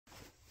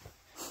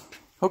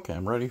Okay,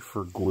 I'm ready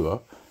for glue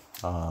up.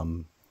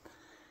 And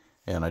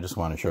I just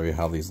want to show you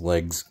how these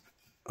legs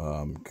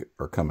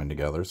are coming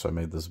together. So I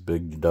made this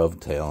big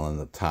dovetail in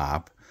the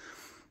top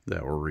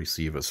that will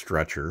receive a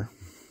stretcher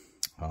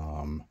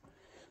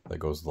that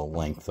goes the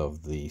length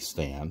of the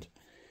stand.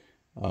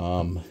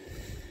 And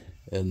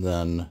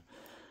then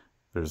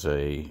there's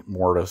a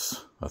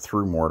mortise, a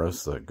through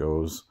mortise that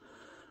goes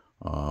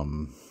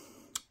all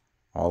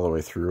the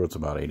way through. It's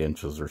about 8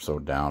 inches or so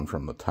down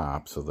from the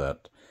top, so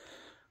that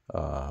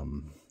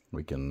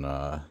we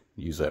can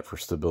use that for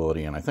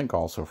stability, and I think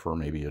also for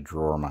maybe a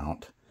drawer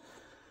mount.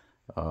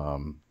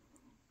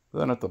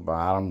 Then at the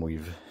bottom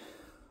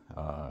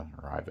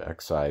I've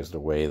excised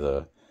away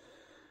the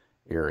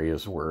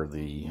areas where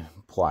the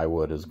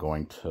plywood is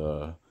going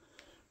to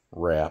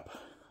wrap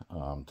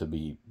to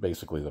be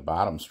basically the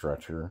bottom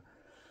stretcher.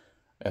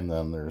 And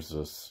then there's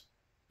this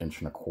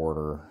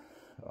 1.25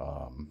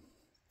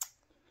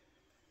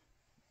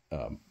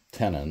 inch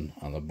tenon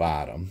on the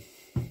bottom,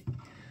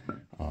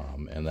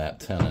 and that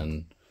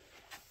tenon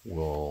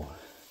will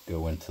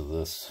go into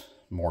this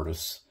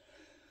mortise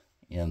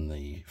in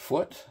the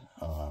foot,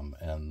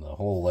 and the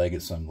whole leg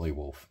assembly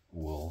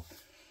will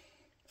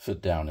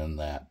fit down in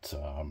that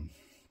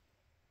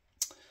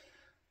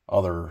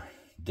other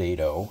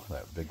dado,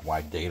 that big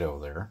wide dado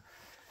there.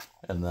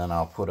 And then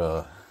I'll put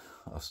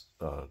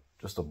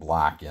just a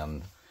block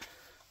in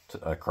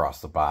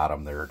across the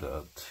bottom there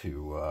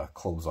to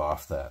close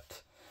off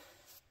that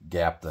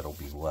gap that'll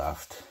be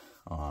left.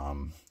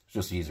 It's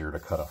just easier to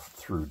cut a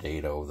through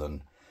dado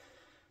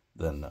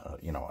than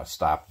you know, a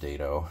stop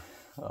dado.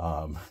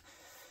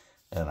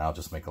 And I'll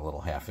just make a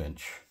little 1/2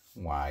 inch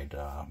wide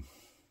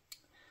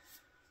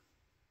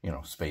you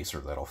know, spacer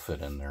that'll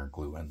fit in there,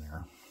 glue in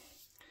there.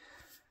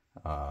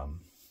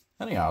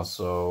 Anyhow,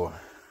 so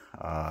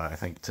I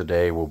think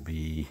today will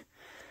be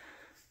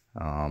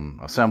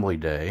assembly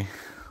day,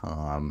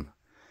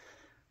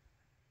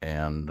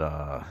 and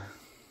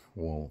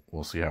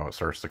we'll see how it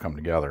starts to come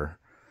together.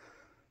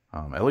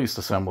 At least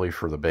assembly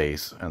for the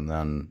base, and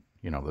then,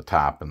 you know, the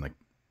top and the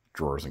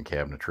drawers and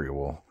cabinetry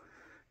will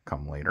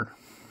come later.